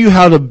 I'll show you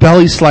how to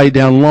belly slide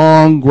down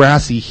long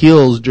grassy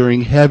hills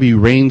during heavy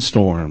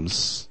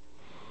rainstorms,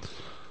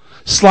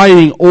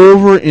 sliding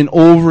over and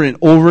over and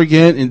over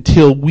again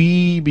until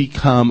we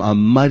become a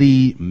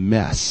muddy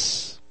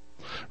mess,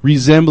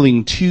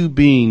 resembling two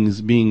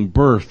beings being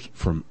birthed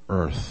from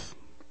earth.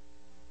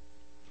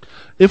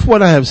 If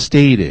what I have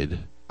stated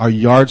are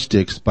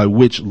yardsticks by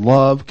which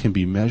love can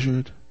be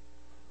measured,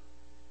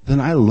 then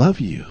I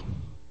love you.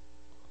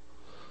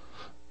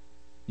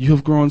 You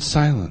have grown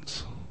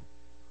silent.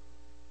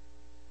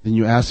 Then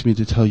you ask me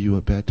to tell you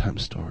a bedtime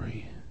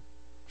story,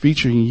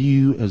 featuring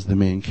you as the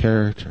main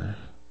character.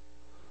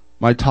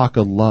 My talk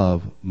of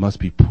love must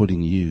be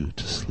putting you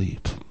to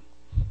sleep.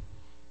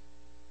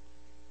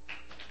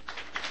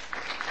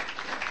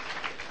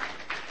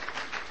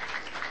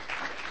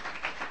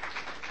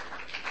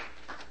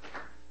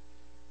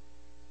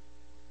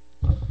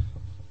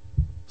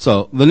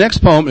 So the next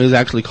poem is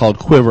actually called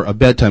Quiver, a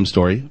bedtime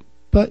story,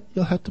 but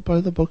you'll have to buy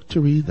the book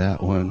to read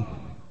that one.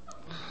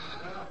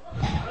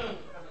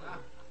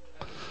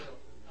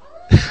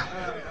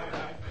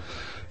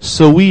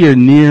 So we are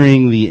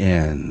nearing the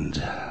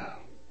end.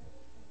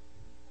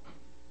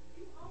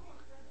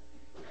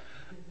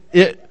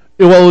 It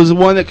was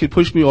one that could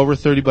push me over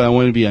 30, but I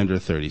wanted to be under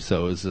 30,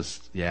 so it was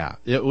just, yeah,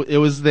 it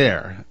was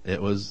there. It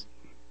was,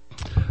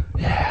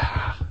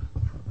 yeah.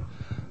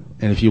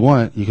 And if you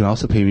want, you can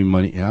also pay me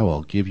money, and I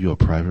will give you a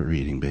private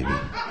reading, baby.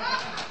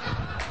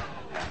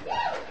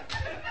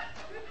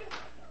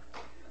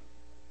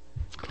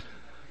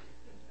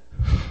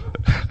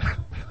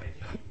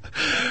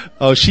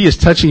 Oh, she is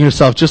touching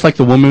herself just like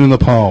the woman in the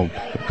poem.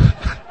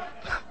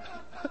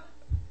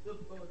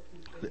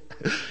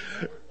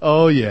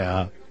 Oh,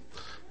 yeah.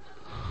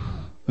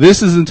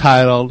 This is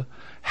entitled,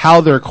 How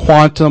Their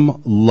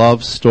Quantum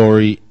Love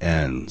Story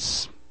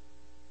Ends.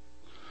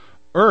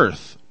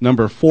 Earth,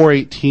 number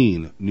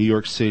 418, New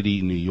York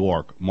City, New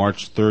York,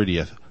 March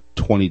 30th,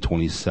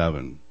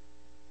 2027.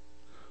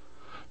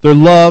 Their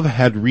love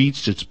had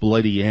reached its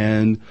bloody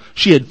end.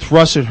 She had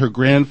thrusted her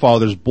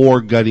grandfather's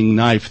boar-gutting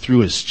knife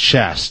through his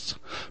chest,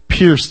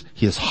 pierced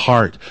his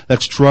heart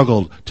that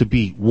struggled to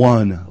beat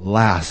one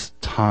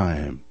last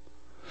time.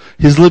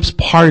 His lips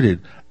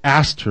parted,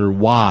 asked her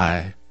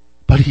why,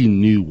 but he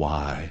knew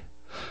why.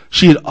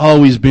 She had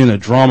always been a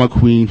drama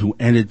queen who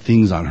ended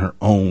things on her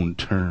own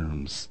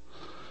terms.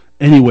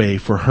 Anyway,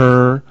 for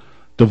her,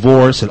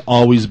 divorce had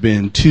always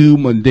been too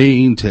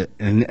mundane to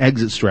an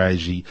exit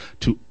strategy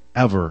to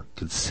ever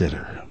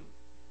consider.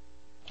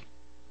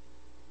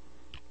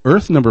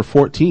 Earth number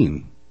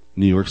 14,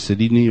 New York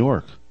City, New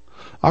York,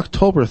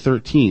 October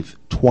 13th,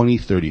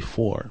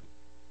 2034.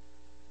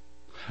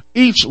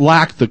 Each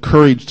lacked the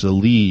courage to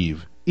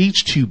leave,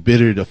 each too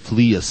bitter to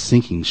flee a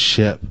sinking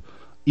ship,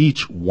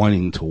 each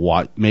wanting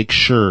to make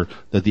sure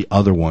that the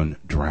other one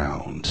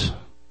drowned.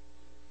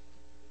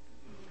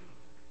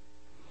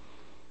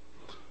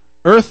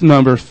 Earth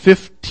number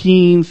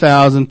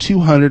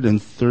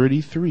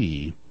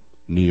 15,233,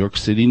 New York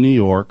City, New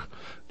York,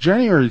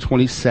 January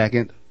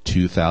 22nd,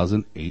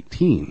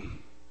 2018.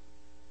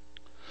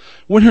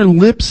 When her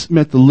lips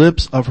met the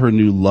lips of her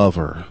new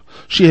lover,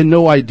 she had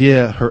no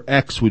idea her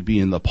ex would be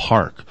in the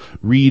park,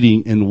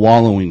 reading and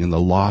wallowing in the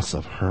loss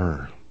of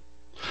her.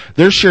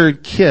 Their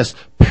shared kiss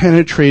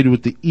penetrated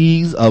with the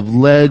ease of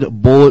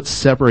lead bullets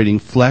separating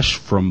flesh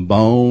from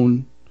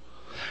bone.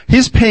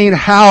 His pain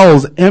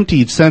howls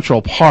emptied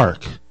Central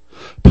Park.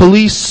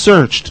 Police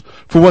searched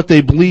for what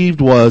they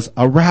believed was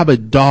a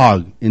rabid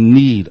dog in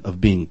need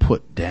of being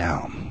put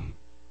down.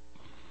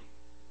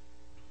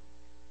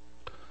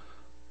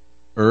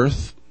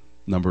 Earth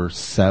number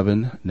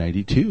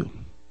 792,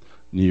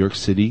 New York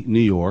City, New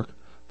York,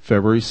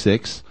 February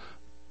 6,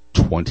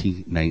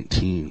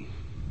 2019.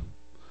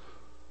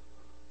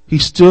 He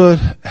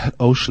stood at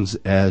ocean's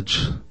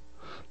edge,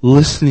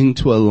 listening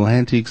to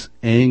Atlantic's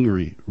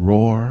angry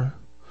roar.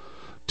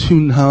 Too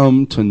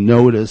numb to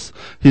notice,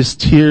 his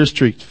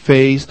tear-streaked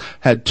face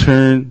had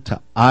turned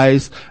to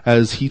ice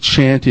as he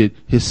chanted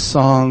his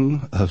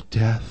song of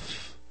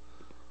death.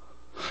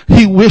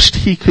 He wished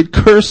he could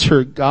curse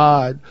her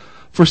God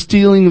for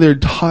stealing their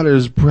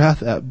daughter's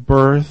breath at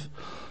birth,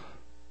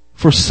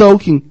 for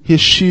soaking his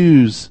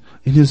shoes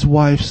in his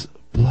wife's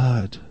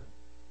blood.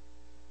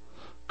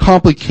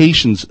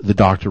 Complications, the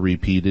doctor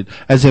repeated,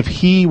 as if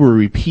he were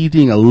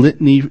repeating a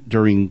litany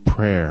during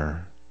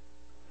prayer,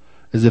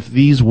 as if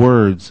these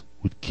words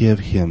would give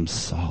him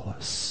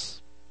solace.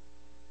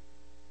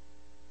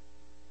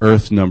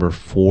 Earth number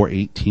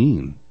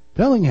 418,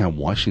 Bellingham,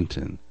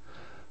 Washington,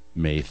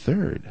 May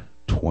 3rd,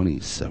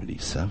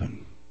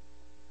 2077.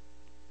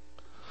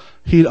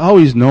 He'd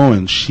always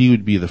known she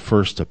would be the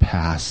first to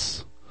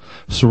pass,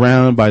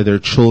 surrounded by their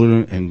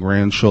children and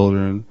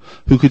grandchildren,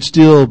 who could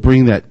still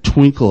bring that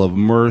twinkle of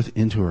mirth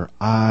into her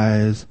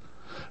eyes,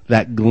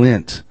 that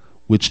glint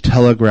which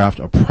telegraphed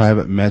a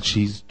private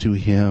message to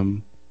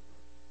him.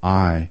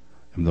 I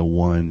am the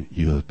one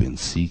you have been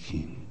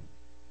seeking.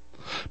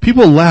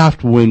 People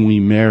laughed when we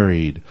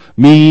married,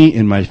 me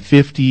in my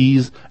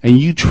 50s and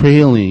you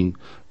trailing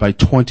by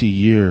 20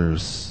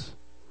 years.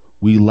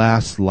 We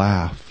laughed,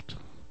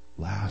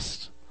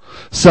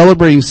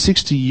 celebrating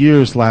 60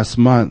 years last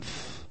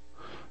month.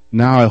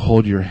 Now I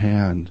hold your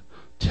hand,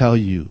 tell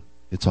you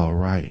it's all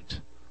right.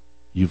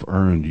 You've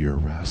earned your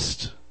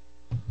rest.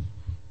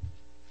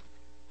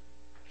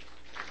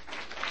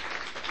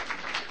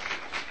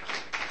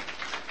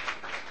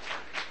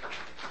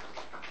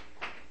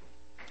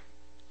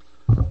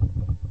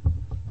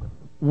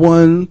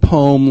 One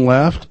poem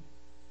left,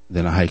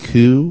 then a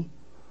haiku,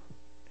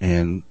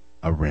 and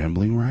a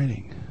rambling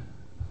writing.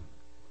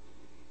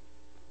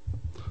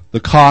 The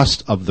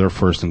cost of their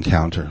first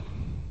encounter.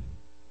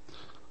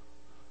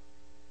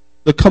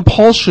 The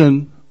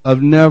compulsion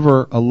of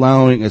never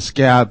allowing a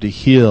scab to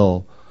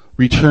heal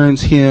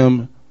returns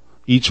him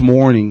each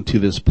morning to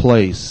this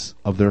place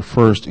of their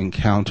first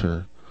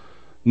encounter,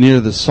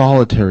 near the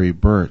solitary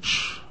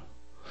birch.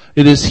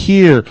 It is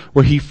here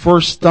where he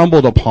first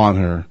stumbled upon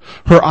her.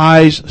 Her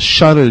eyes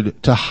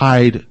shuddered to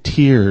hide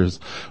tears,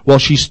 while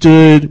she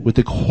stood with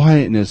the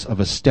quietness of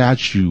a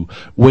statue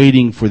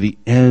waiting for the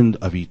end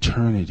of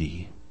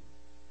eternity.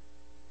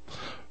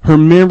 Her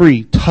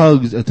memory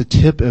tugs at the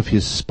tip of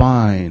his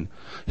spine.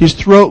 His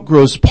throat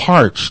grows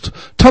parched.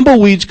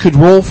 Tumbleweeds could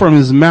roll from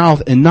his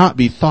mouth and not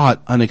be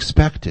thought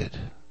unexpected.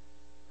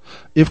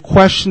 If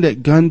questioned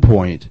at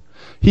gunpoint,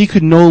 he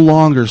could no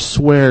longer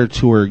swear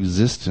to her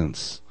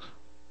existence.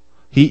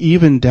 He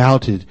even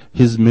doubted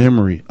his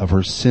memory of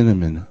her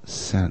cinnamon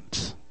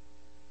scent.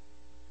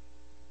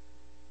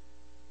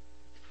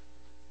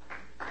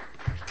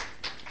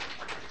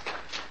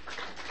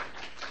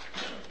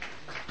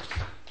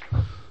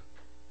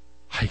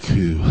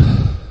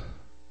 Haiku.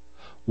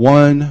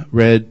 One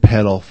red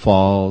petal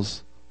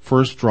falls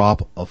first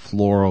drop of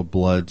floral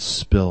blood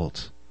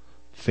spilt,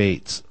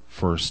 fate's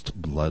first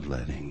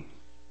bloodletting.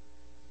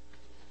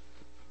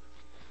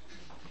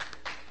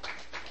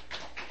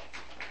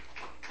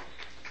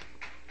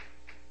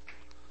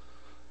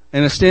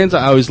 And a stanza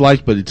I always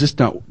liked, but it just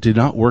did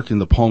not work in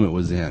the poem it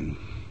was in.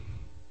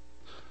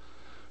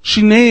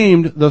 She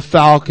named the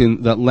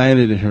falcon that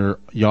landed in her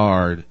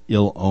yard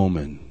ill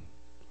omen.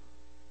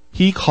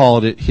 He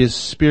called it his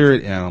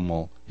spirit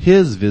animal,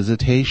 his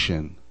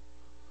visitation.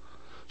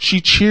 She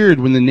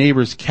cheered when the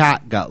neighbor's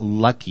cat got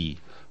lucky,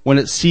 when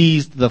it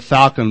seized the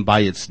falcon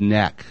by its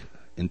neck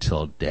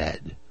until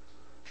dead.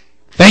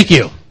 Thank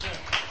you.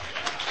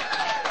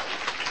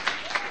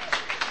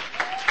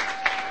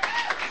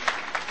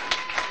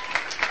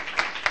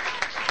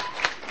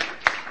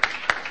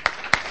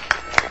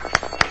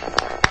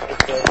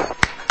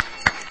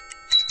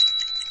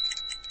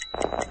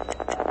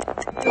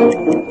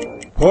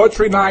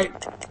 Poetry night